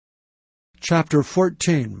Chapter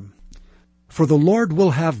 14. For the Lord will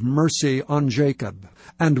have mercy on Jacob,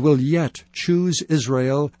 and will yet choose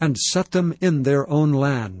Israel, and set them in their own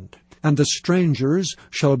land. And the strangers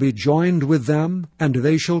shall be joined with them, and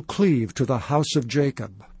they shall cleave to the house of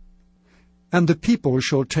Jacob. And the people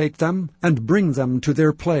shall take them, and bring them to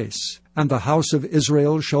their place, and the house of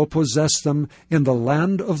Israel shall possess them in the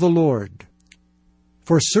land of the Lord.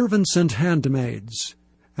 For servants and handmaids,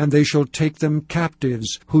 and they shall take them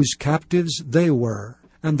captives, whose captives they were,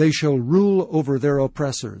 and they shall rule over their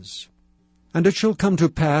oppressors. And it shall come to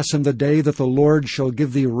pass in the day that the Lord shall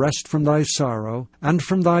give thee rest from thy sorrow, and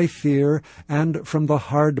from thy fear, and from the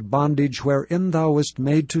hard bondage wherein thou wast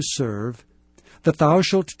made to serve, that thou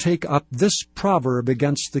shalt take up this proverb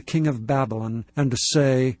against the king of Babylon, and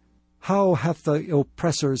say, How hath the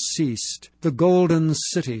oppressor ceased, the golden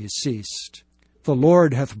city ceased? The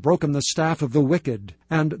Lord hath broken the staff of the wicked,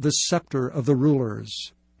 and the scepter of the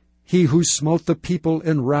rulers. He who smote the people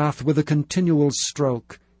in wrath with a continual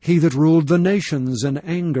stroke, he that ruled the nations in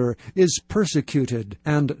anger, is persecuted,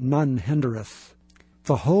 and none hindereth.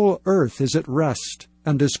 The whole earth is at rest,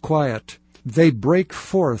 and is quiet. They break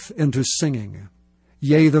forth into singing.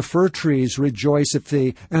 Yea, the fir trees rejoice at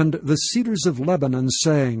thee, and the cedars of Lebanon,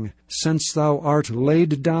 saying, Since thou art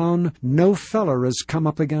laid down, no feller is come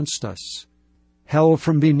up against us. Hell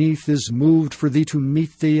from beneath is moved for thee to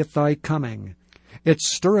meet thee at thy coming. It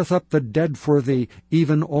stirreth up the dead for thee,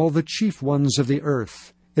 even all the chief ones of the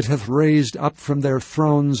earth. It hath raised up from their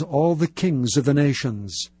thrones all the kings of the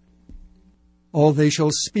nations. All they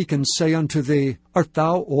shall speak and say unto thee, Art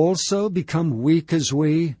thou also become weak as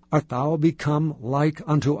we? Art thou become like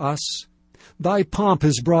unto us? Thy pomp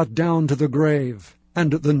is brought down to the grave,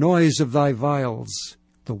 and the noise of thy vials.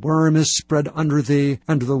 The worm is spread under thee,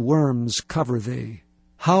 and the worms cover thee.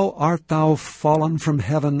 How art thou fallen from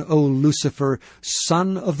heaven, O Lucifer,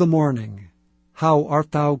 son of the morning! How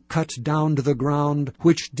art thou cut down to the ground,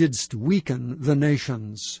 which didst weaken the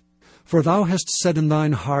nations! For thou hast said in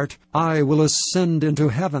thine heart, I will ascend into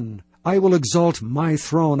heaven. I will exalt my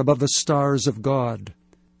throne above the stars of God.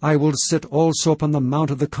 I will sit also upon the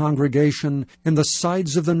mount of the congregation in the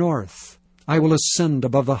sides of the north. I will ascend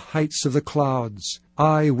above the heights of the clouds.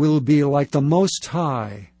 I will be like the Most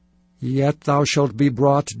High. Yet thou shalt be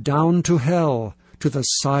brought down to hell, to the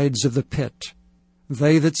sides of the pit.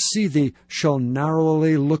 They that see thee shall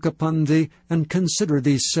narrowly look upon thee, and consider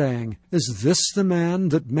thee, saying, Is this the man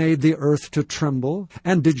that made the earth to tremble,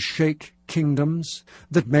 and did shake kingdoms,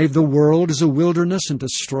 that made the world as a wilderness, and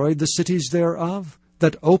destroyed the cities thereof,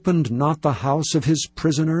 that opened not the house of his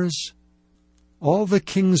prisoners? All the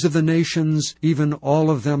kings of the nations, even all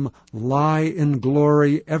of them, lie in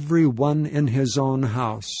glory, every one in his own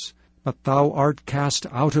house. But thou art cast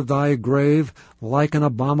out of thy grave like an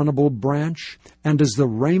abominable branch, and as the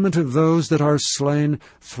raiment of those that are slain,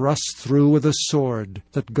 thrust through with a sword,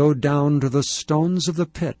 that go down to the stones of the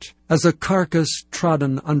pit, as a carcass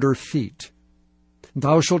trodden under feet.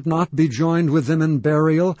 Thou shalt not be joined with them in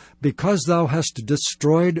burial, because thou hast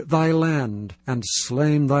destroyed thy land, and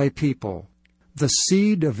slain thy people. The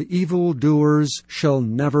seed of evildoers shall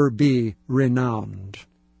never be renowned.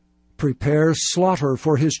 Prepare slaughter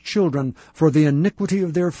for his children for the iniquity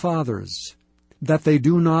of their fathers, that they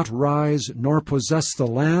do not rise nor possess the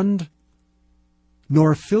land,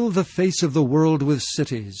 nor fill the face of the world with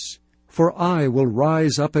cities. For I will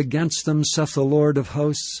rise up against them, saith the Lord of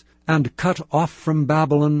hosts, and cut off from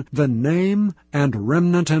Babylon the name and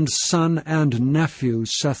remnant and son and nephew,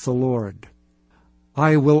 saith the Lord.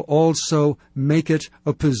 I will also make it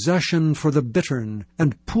a possession for the bittern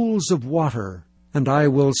and pools of water, and I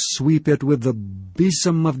will sweep it with the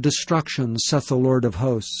besom of destruction, saith the Lord of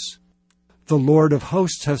hosts. The Lord of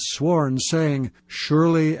hosts hath sworn, saying,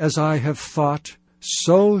 Surely as I have thought,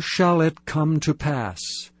 so shall it come to pass,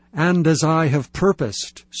 and as I have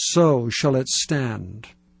purposed, so shall it stand.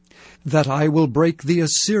 That I will break the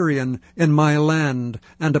Assyrian in my land,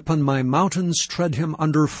 and upon my mountains tread him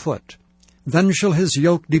under foot. Then shall his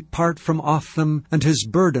yoke depart from off them, and his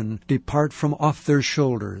burden depart from off their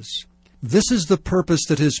shoulders. This is the purpose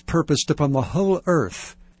that is purposed upon the whole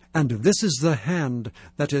earth, and this is the hand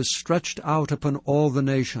that is stretched out upon all the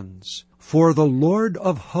nations. For the Lord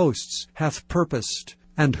of hosts hath purposed,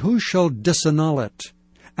 and who shall disannul it?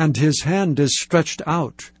 And his hand is stretched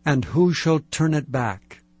out, and who shall turn it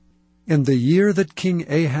back? In the year that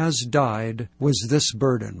King Ahaz died was this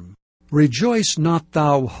burden. Rejoice not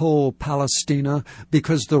thou, whole Palestina,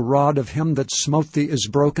 because the rod of him that smote thee is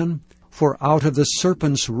broken. For out of the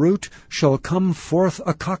serpent's root shall come forth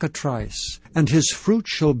a cockatrice, and his fruit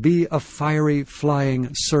shall be a fiery flying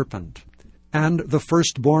serpent. And the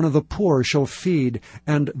firstborn of the poor shall feed,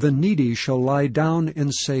 and the needy shall lie down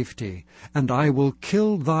in safety. And I will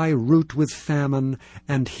kill thy root with famine,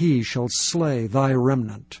 and he shall slay thy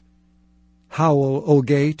remnant. Howl, O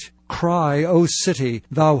gate, cry, O city,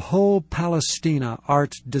 thou whole Palestina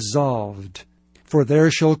art dissolved. For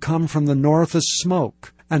there shall come from the north a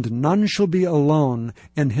smoke, and none shall be alone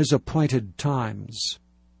in his appointed times.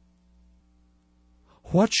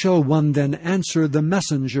 What shall one then answer the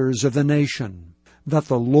messengers of the nation? That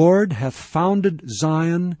the Lord hath founded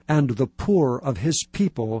Zion, and the poor of his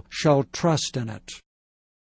people shall trust in it.